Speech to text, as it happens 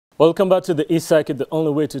Welcome back to the Ecircuit, the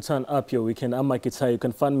only way to turn up your weekend. I'm Mike Itai. You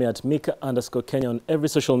can find me at Mika_Kenya on every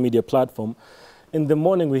social media platform. In the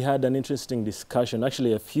morning, we had an interesting discussion,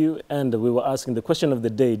 actually a few, and we were asking the question of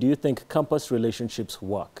the day: do you think campus relationships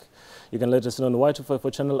work? You can let us know on the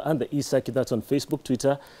Y254 channel and the Ecircuit. That's on Facebook,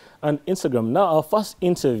 Twitter, and Instagram. Now, our first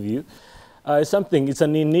interview is it's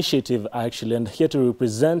an initiative actually, and here to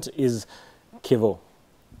represent is Kevo.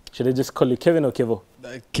 Should I just call you Kevin or Kevo?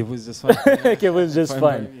 Kevo is just fine. Kevo is just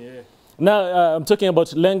fine. Yeah. Now, I'm talking about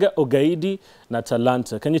Lenga, Ugaidi, na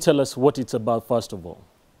Talanta. Can you tell us what it's about, first of all?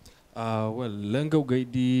 Well, Lenga,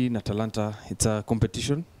 Ugaidi, na Talanta, it's a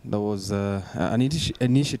competition that was an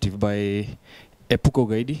initiative by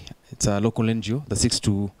Ugaidi. It's a local NGO that seeks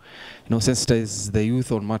to, sensitize the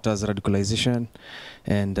youth on matters radicalization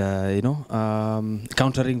and,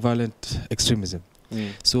 countering violent extremism.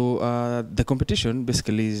 So the competition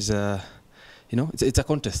basically is, it's a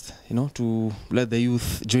contest, to let the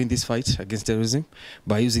youth join this fight against terrorism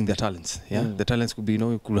by using their talents. Yeah, the talents could be,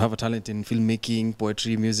 you could have a talent in filmmaking,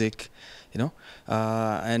 poetry, music,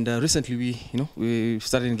 and recently we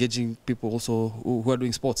started engaging people also who are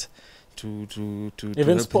doing sports.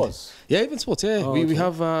 Even sports? Yeah, even sports, yeah. Oh, we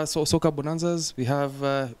have soccer bonanzas. We have,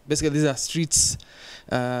 basically these are streets,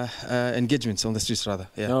 engagements on the streets rather.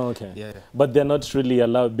 Yeah. Oh, okay. Yeah. But they're not really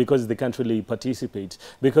allowed because they can't really participate.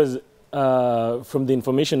 Because from the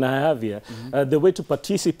information I have here, the way to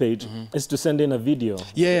participate is to send in a video.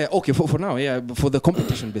 Yeah, okay, for now, yeah. For the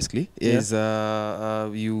competition, basically, is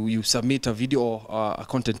you submit a video or a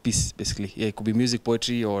content piece, basically. Yeah, it could be music,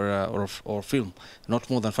 poetry, or film, not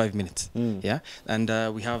more than 5 minutes. Yeah, and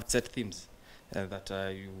we have set themes that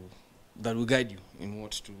will guide you in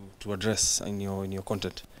what to address in your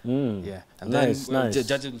content. Yeah, and nice.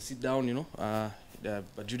 Judges will sit down,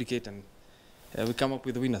 adjudicate, and we come up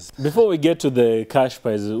with the winners. Before we get to the cash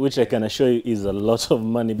prize, which I can assure you is a lot of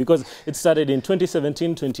money, because it started in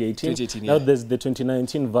 2017, 2018. Now there's the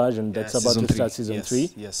 2019 version that's about to start season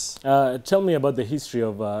 3. Yes. Tell me about the history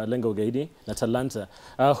of Lenga, Ugaidi, na Talanta.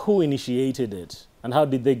 Who initiated it, and how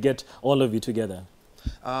did they get all of you together?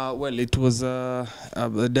 Well, it was the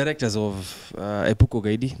directors of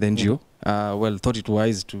Ugaidi, the NGO, thought it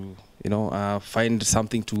wise to find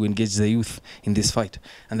something to engage the youth in this fight,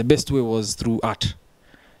 and the best way was through art.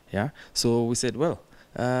 Yeah, so we said, well,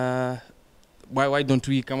 why don't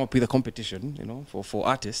we come up with a competition, for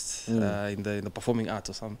artists in the performing arts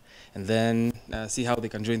or something, and then see how they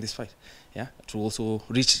can join this fight. Yeah, to also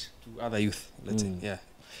reach to other youth. Let's say, yeah.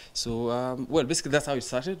 So, well, basically that's how it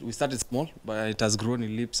started. We started small, but it has grown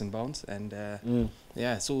in leaps and bounds. And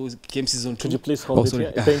yeah, so came season 2. Could you please hold it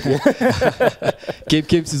here? Thank you.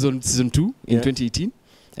 came season 2 in 2018.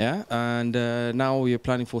 Yeah, and now we are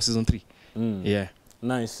planning for season 3. Yeah.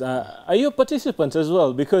 Nice. Are you a participant as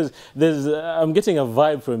well? Because there's, I'm getting a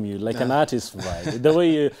vibe from you, like an artist vibe. The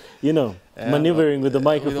way you maneuvering with the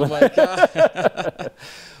microphone. With the mic.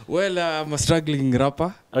 Well, I'm a struggling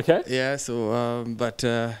rapper. Okay. Yeah. So, but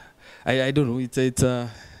I don't know.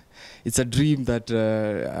 It's a dream that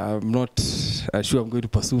I'm not sure I'm going to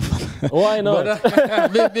pursue. Why not?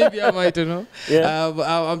 Maybe I might, Yeah.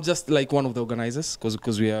 I'm just like one of the organizers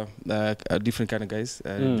because we are different kind of guys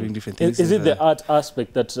doing different things. Is it the art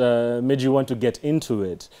aspect that made you want to get into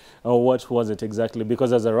it? Or what was it exactly?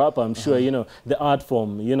 Because as a rapper, I'm sure, the art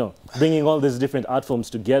form, bringing all these different art forms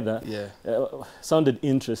together sounded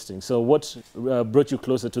interesting. So what brought you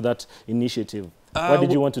closer to that initiative? Why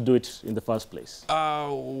did you want to do it in the first place?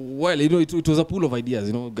 Well, it was a pool of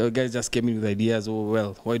ideas. Guys just came in with ideas. Oh,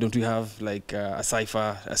 well, why don't we have like a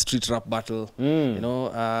cypher, a street rap battle?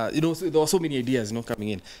 So there were so many ideas, coming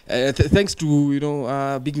in. Thanks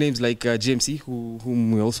to big names like GMC,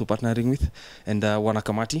 whom we're also partnering with, and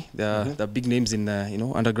Wanakamati, the big names in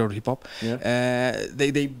underground hip hop. Yeah.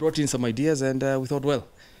 They brought in some ideas, and we thought, well,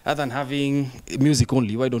 other than having music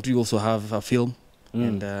only, why don't we also have a film?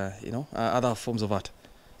 And other forms of art.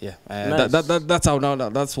 Yeah, nice. that's how now.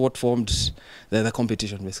 That's what formed the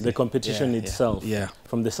competition, basically. The competition itself. Yeah.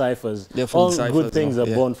 From the ciphers. Yeah, from all the ciphers, good things are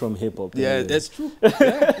born from hip hop. Yeah, that's true.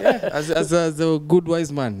 Yeah. As a good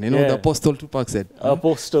wise man, the Apostle Tupac said.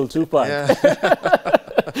 Apostle Tupac.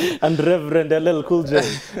 And Reverend LL Cool J.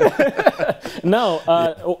 Now,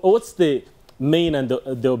 what's the main and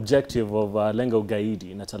the objective of Lenga,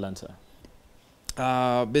 Ugaidi in Talanta?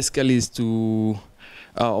 Basically is to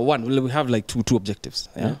we have like two objectives.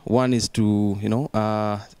 Yeah? One is to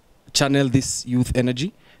channel this youth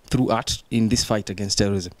energy through art in this fight against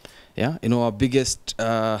terrorism. Yeah, our biggest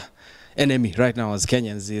enemy right now as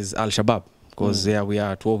Kenyans is Al-Shabaab. because we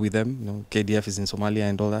are at war with them. You know, KDF is in Somalia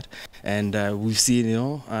and all that, and we've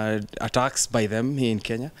seen attacks by them here in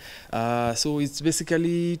Kenya. So it's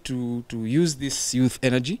basically to use this youth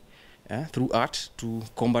energy through art to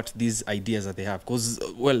combat these ideas that they have. Because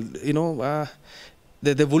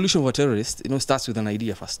the evolution of a terrorist, starts with an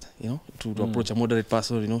idea first, to approach a moderate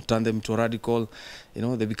person, turn them to a radical,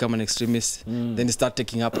 they become an extremist, then they start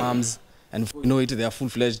taking up arms, and before you know it, they are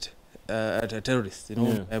full-fledged terrorists,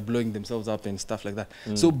 blowing themselves up and stuff like that.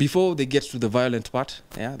 So before they get to the violent part,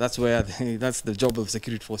 that's where that's the job of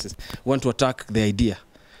security forces. We want to attack the idea,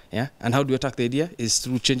 and how do you attack the idea? Is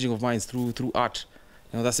through changing of minds, through art.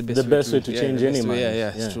 That's the best way to change any mind.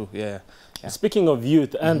 It's true. Yeah. Speaking of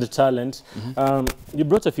youth and talent, you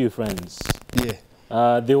brought a few friends.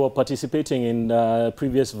 Yeah. They were participating in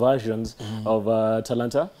previous versions of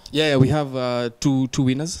Talanta. Yeah, we have two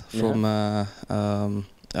winners from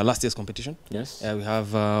last year's competition. Yes. We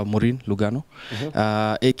have Maureen Lugano,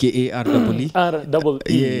 aka R-E-E.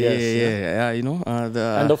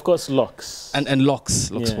 And of course, Locks. And Locks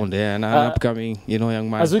Fonde, and an upcoming, young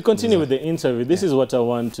man. As we continue with the interview, this is what I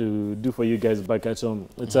want to do for you guys back at home.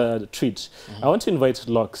 It's a treat. I want to invite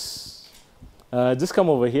Locks. Just come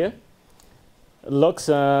over here. Locks,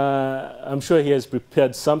 I'm sure he has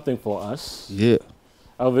prepared something for us. Yeah.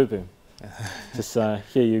 I'll whip him. Just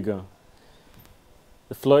here you go.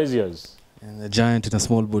 The floor is yours. And a giant in a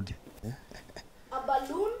small body. A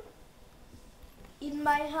balloon in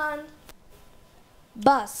my hand.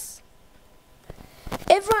 Bus.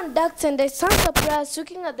 Everyone ducks and they sound surprised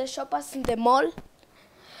looking at the shoppers in the mall.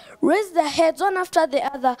 Raise their heads one after the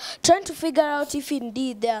other, trying to figure out if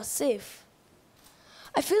indeed they are safe.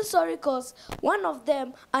 I feel sorry because one of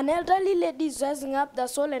them, an elderly lady, is raising up the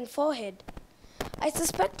swollen forehead. I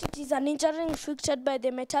suspect it is an injury inflicted by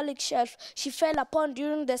the metallic shelf she fell upon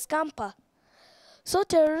during the scamper. So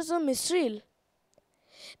terrorism is real.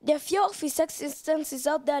 The fear of his existence is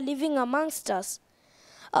out there living amongst us.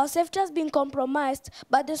 Our safety has been compromised,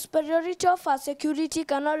 but the superiority of our security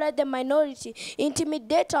cannot let the minority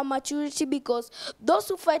intimidate our maturity because those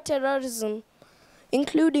who fight terrorism,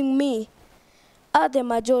 including me, are the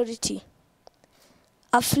majority.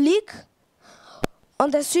 A flick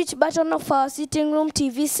on the switch button of our sitting room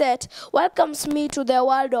TV set welcomes me to the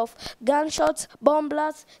world of gunshots, bomb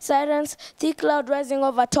blasts, sirens, thick cloud rising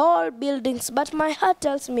over tall buildings. But my heart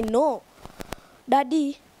tells me no.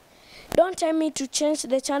 Daddy, don't tell me to change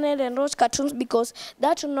the channel and watch cartoons because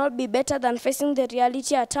that will not be better than facing the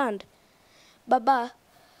reality at hand. Baba,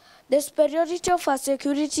 the superiority of our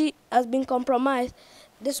security has been compromised.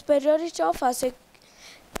 The superiority of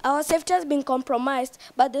our safety has been compromised,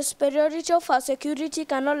 but the superiority of our security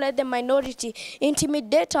cannot let the minority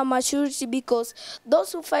intimidate our maturity because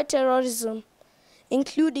those who fight terrorism,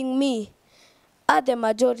 including me, are the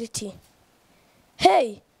majority.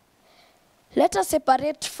 Hey, let us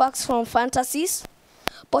separate facts from fantasies,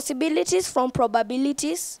 possibilities from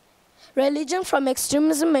probabilities, religion from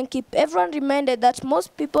extremism, and keep everyone reminded that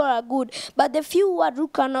most people are good, but the few who are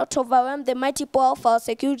rude cannot overwhelm the mighty power of our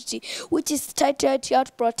security, which is tied here to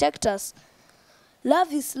protect us.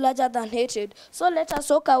 Love is larger than hatred, so let us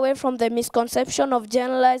walk away from the misconception of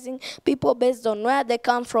generalizing people based on where they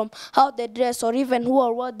come from, how they dress, or even who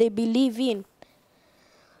or what they believe in.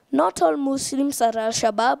 Not all Muslims are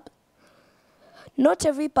Al-Shabaab. Not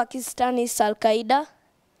every Pakistani is Al-Qaeda.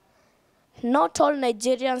 Not all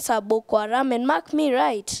Nigerians are Boko Haram, and mark me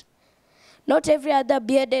right, not every other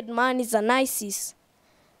bearded man is an ISIS.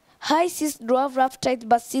 ISIS do have rough tights,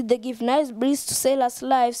 but still they give nice breeze to sailors'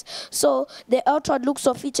 lives, so the outward looks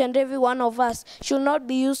of each and every one of us should not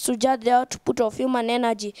be used to judge the output of human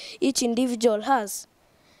energy each individual has.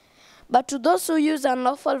 But to those who use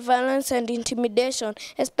unlawful violence and intimidation,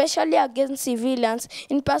 especially against civilians,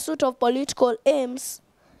 in pursuit of political aims,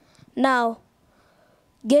 now,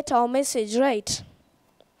 get our message right.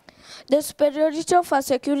 The superiority of our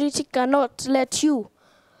security cannot let you,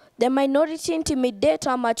 the minority, intimidate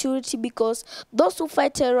our maturity because those who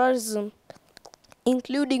fight terrorism,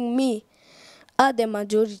 including me, are the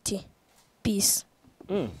majority. Peace.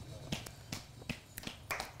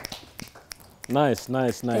 Nice.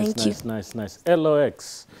 LOX.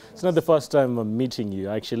 It's not the first time I'm meeting you,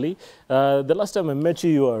 actually. The last time I met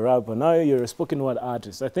you, you were a rapper. Now you're a spoken word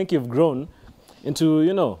artist. I think you've grown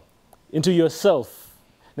into, into yourself.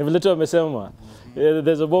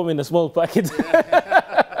 There's a bomb in a small packet.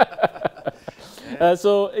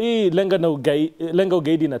 So, Lenga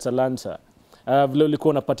Ugaidi na Talanta. Vile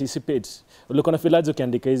ulikuwa na participate. Ulikuwa na filaji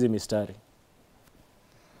ukiandika hizi mistari.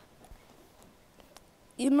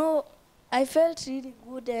 I felt really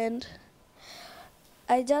good and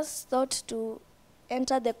I just thought to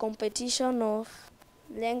enter the competition of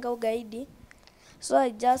Lenga Ugaidi. So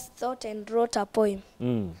I just thought and wrote a poem.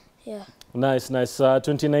 Yeah. Nice.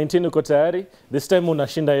 2019 uko tayari? This time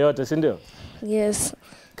unashinda yote, si ndio? Yes.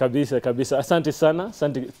 Kabisa. Asante sana.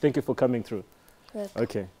 Thank you for coming through. Welcome.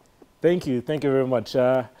 Okay. Thank you very much.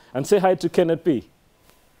 And say hi to Kenneth P.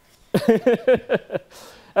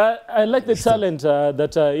 I like the talent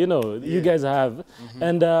that you guys have.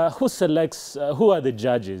 And who selects, who are the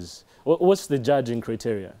judges? What's the judging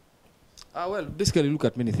criteria? Well, basically look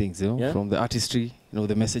at many things, from the artistry,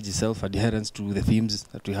 the message itself, adherence to the themes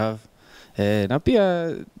that we have. Na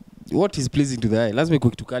pia what is pleasing to the eye. Lazima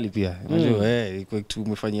ikuwe kitu kali pia. Unajua ikuwe kitu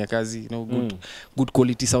umefanyia kazi, good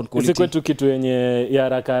quality, sound quality. Isikuwe tu kitu yenye ya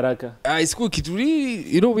haraka. Isikuwe kitu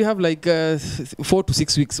we have like 4 to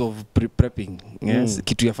 6 weeks of prepping. Yes,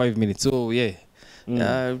 kitu ya 5 minutes. So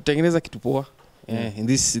tengeneza kitu poa. In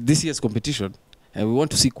this year's competition, we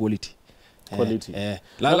want to see quality.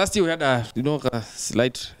 Last year we had a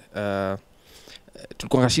slight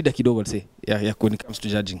tulikuwa shida kidogo say when it comes to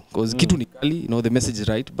judging because kitu ni kali, the message is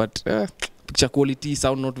right, but picture quality,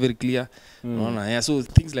 sound not very clear. So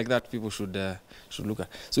things like that people should look at.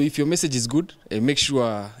 So if your message is good, make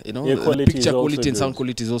sure the picture quality and sound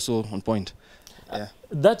quality is also on point.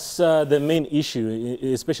 That's the main issue,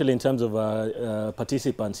 especially in terms of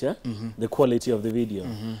participants, the quality of the video.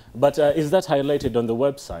 But is that highlighted on the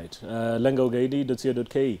website,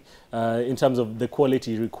 lengaugaidi.co.ke, in terms of the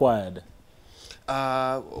quality required? We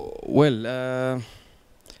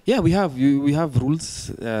have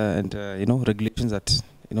rules and regulations that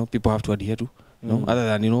people have to adhere to. Other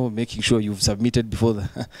than making sure you've submitted before the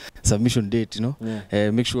submission date,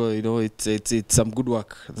 make sure it's some good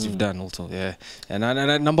work that you've done also.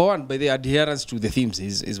 And number one, by the adherence to the themes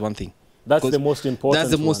is one thing. That's the most important.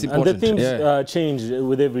 That's the most important. And the themes change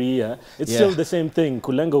with every year. It's still the same thing,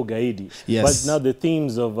 Kulenga Ugaidi. Yes. But now the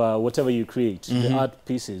themes of whatever you create, the art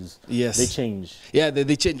pieces, they change. Yeah,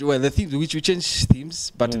 they change. Well, the themes, which we change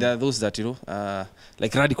themes, but there are those that,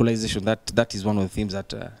 like radicalization, that is one of the themes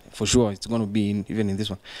that for sure it's going to be even in this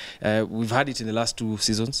one. We've had it in the last 2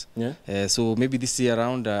 seasons. So maybe this year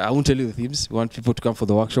around, I won't tell you the themes. We want people to come for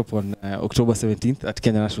the workshop on October 17th at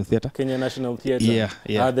Kenya National Theatre. Kenya National Theatre.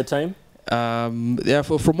 Yeah. At the time? From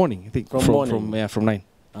morning, I think. From 9.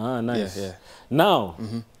 Ah, nice. Yeah. Now,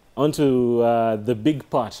 on to the big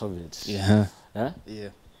part of it.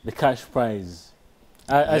 The cash prize.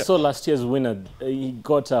 I saw last year's winner. He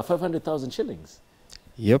got 500,000 shillings.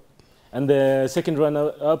 Yep. And the second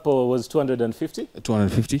runner-up was 250?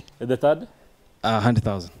 250. The third?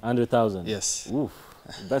 100,000. 100,000. Yes. Oof,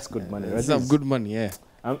 that's good money. That's some good money, yeah.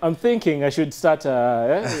 I'm thinking I should start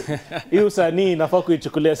usanii nafaa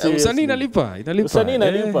kuichukulia seriously. Usanii inalipa. Usanii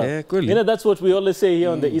inalipa. That's what we always say here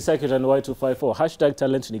on the Ecircuit and Y254. #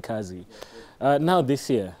 talent ni kazi. Now this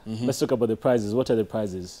year, let's talk about the prizes. What are the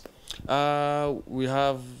prizes? We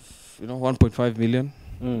have 1.5 million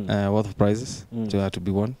worth of prizes to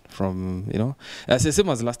be won from as the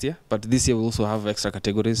same as last year, but this year we also have extra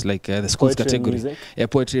categories like the schools poetry category,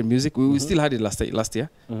 poetry and music. We still had it last year,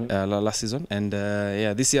 last season, and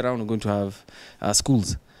this year around we're going to have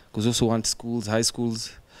schools, because we also want schools, high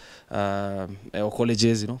schools, or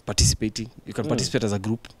colleges, participating. You can participate as a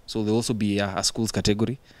group, so there'll also be a schools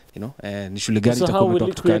category. And so how will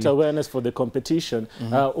you create awareness for the competition?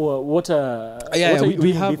 What are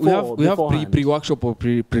we have pre-workshop or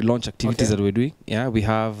pre-launch activities that we're doing. We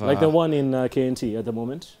have like the one in KNT at the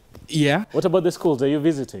moment. What about the schools? Are you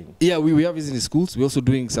visiting? We are visiting schools. We're also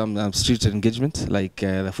doing some street engagement, like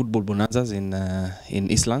the football bonanzas in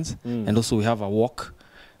Eastlands, and also we have a walk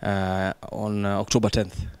on October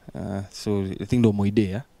 10th. So I think no more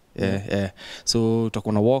day. So we're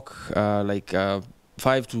gonna walk like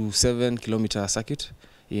 5 to 7 kilometer circuit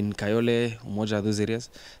in Kayole, Umoja, those areas.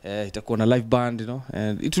 Itakuwa na live band,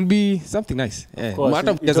 and it will be something nice. Of course,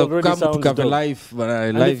 it already sounds dope.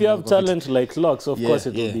 And if you have talent like Locks, of course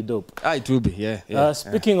it will be dope. It will be,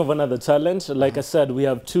 Speaking of another talent, like I said, we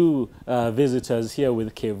have 2 visitors here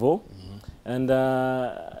with Kevo. And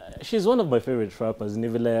she's one of my favorite rappers.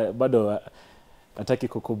 Nivile bado ataki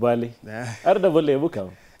kukubali. Ardabole ebuka.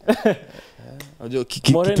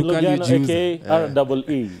 Maureen Lugano, aka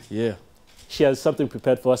REE. Yeah. She has something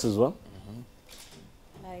prepared for us as well.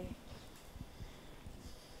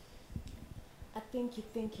 I think you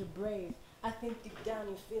think you're brave. I think deep down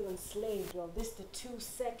you feel enslaved. Well, this the 2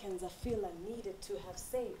 seconds I feel I needed to have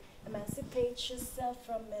saved. Emancipate yourself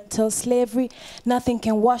from mental slavery. Nothing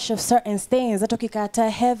can wash off certain stains. Hata ukikata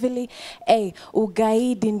heavily.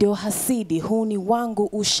 Ugaidi ndio hasidi. Huni wangu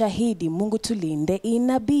ushahidi. Mungu tulinde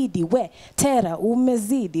inabidi. We, tera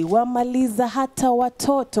umezidi. Wamaliza hata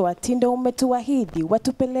watoto. Atinde umetuahidi.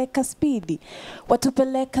 Watupeleka speedy.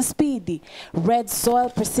 Watupeleka speedy. Red soil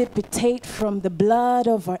precipitate from the blood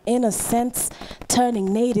of our innocents.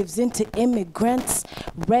 Turning natives into immigrants.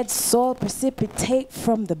 Red soil precipitate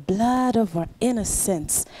from the blood of our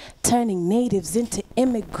innocents, turning natives into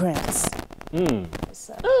immigrants.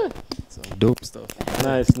 So dope stuff.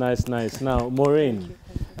 Nice, nice, nice. Now, Maureen,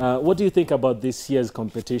 what do you think about this year's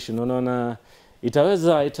competition? Unaona,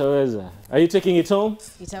 itaweza, itaweza. Are you taking it home?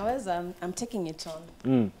 Itaweza, I'm taking it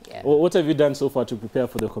on. Yeah. What have you done so far to prepare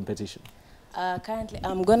for the competition? Currently,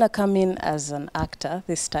 I'm going to come in as an actor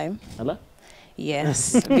this time. Hello?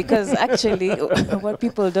 Yes, because actually, what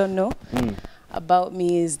people don't know about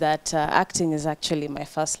me is that acting is actually my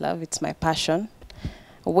first love. It's my passion.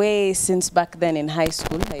 Way since back then in high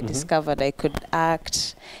school, I discovered I could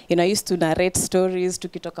act. You know, I used to narrate stories,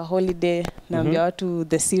 tukitoka holiday, naambia watu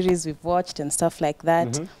the series we've watched and stuff like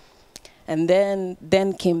that. And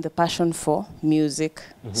then came the passion for music.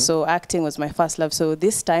 So acting was my first love. So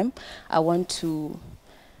this time, I want to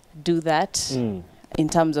do that. In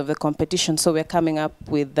terms of the competition. So we're coming up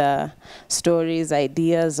with stories,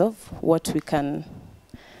 ideas of what we can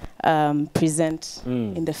present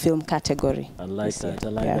in the film category. I like that, I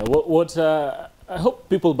like that. I hope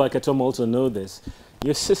people back at home also know this.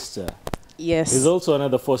 Your sister is also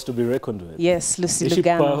another force to be reckoned with. Yes, Lucy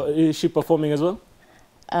Lugano. Is she performing as well?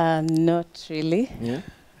 Not really. Yeah.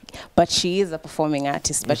 But she is a performing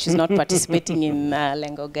artist, but she's not participating in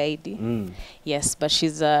Lenga Ugaidi. Yes, but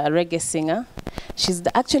she's a reggae singer.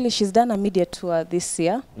 She's done a media tour this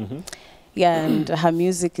year. Yeah, and her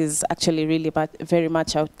music is actually really very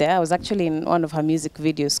much out there. I was actually in one of her music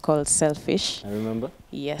videos called Selfish. I remember.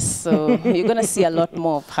 Yes, so you're going to see a lot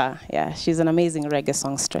more of her. Yeah, she's an amazing reggae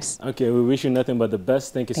songstress. Okay, we wish you nothing but the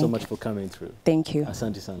best. Thank you so much for coming through. Thank you.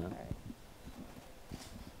 Asante sana.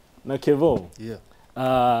 Now, Kevo. Yeah.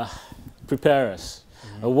 Prepare us.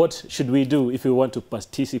 What should we do if we want to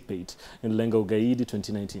participate in Lenga Ugaidi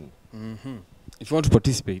 2019? If you want to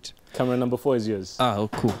participate, camera number 4 is yours. Oh,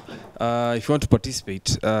 cool. If you want to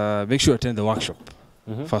participate, make sure you attend the workshop,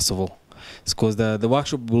 first of all. It's because the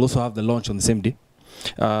workshop will also have the launch on the same day.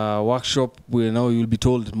 Workshop, you'll be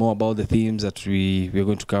told more about the themes that we're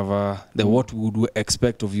going to cover, what we would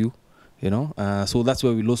expect of you. So that's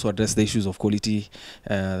where we'll also address the issues of quality,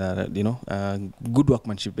 good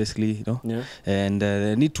workmanship, basically,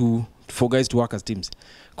 and need for guys to work as teams.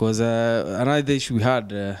 Because another issue we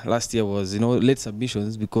had last year was, late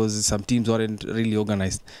submissions because some teams weren't really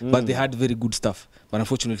organized, but they had very good stuff. But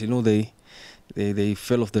unfortunately, they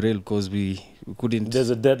fell off the rail because we couldn't. There's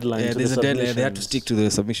a deadline. Yeah, there's a deadline. They had to stick to the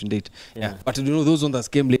submission date. Yeah. But those ones that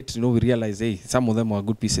came late, we realized, hey, some of them were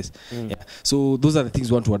good pieces. Yeah. So those are the things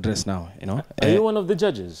we want to address now. Are you one of the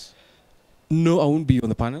judges? No, I won't be on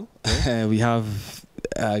the panel. We have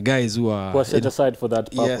guys who are set aside for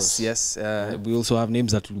that purpose. Yes. We also have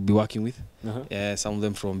names that we'll be working with. Some of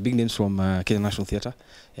them from big names from Kenya National Theatre,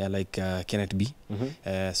 like Kenneth B.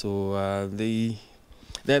 So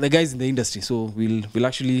they're the guys in the industry. So we'll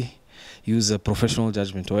actually use a professional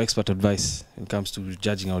judgment or expert advice when it comes to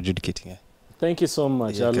judging or adjudicating. Thank you so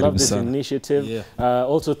much. I love this initiative. Yeah.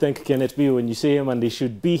 Also thank Kenneth B when you see him, and they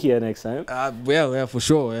should be here next time. Well, for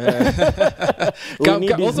sure.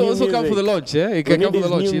 Also come for the launch. Yeah, you can come for the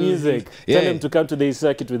launch. New music. Tell him to come to the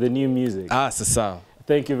Ecircuit with the new music. Sasa.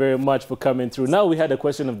 Thank you very much for coming through. Now we had a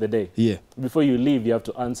question of the day. Yeah. Before you leave, you have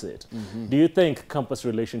to answer it. Do you think campus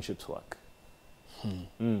relationships work?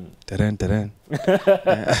 Taran.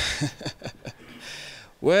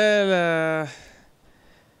 Well,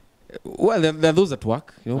 there are those that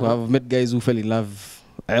work. I've met guys who fell in love.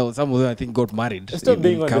 Some of them, I think, got married. Stop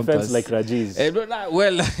being on the fence like Rajiz.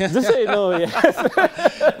 Well, just say no. Yes.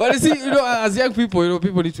 But you see, as young people,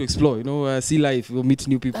 people need to explore. See life, meet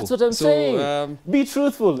new people. That's what I'm saying. Be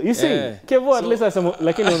truthful. You see, Kevo at least some.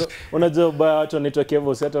 Lakini unajua ba watu wanaitwa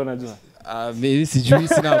Kevo, si hata unajua. Mimi sijui,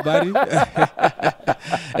 sina habari.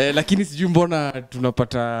 Lakini sijui mbona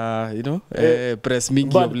tunapata press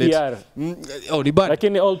mingi of late. PR. Ni bad.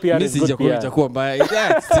 Lakini all PR is good PR. Itakuwa mbaya. It's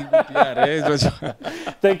good PR.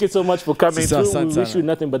 Thank you so much for coming through. We wish you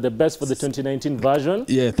nothing but the best for the 2019 version.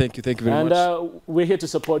 Yeah, thank you very much. And we're here to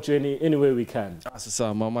support you any way we can.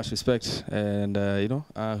 Sasa, much respect, and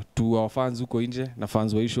to our fans huko nje na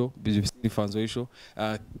fans wa show, busy fans wa show,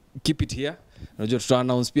 keep it here. Unajua tuta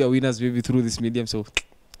announce pia winners maybe through this medium, so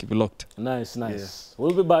keep it locked. Nice.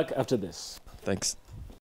 We'll be back after this. Thanks.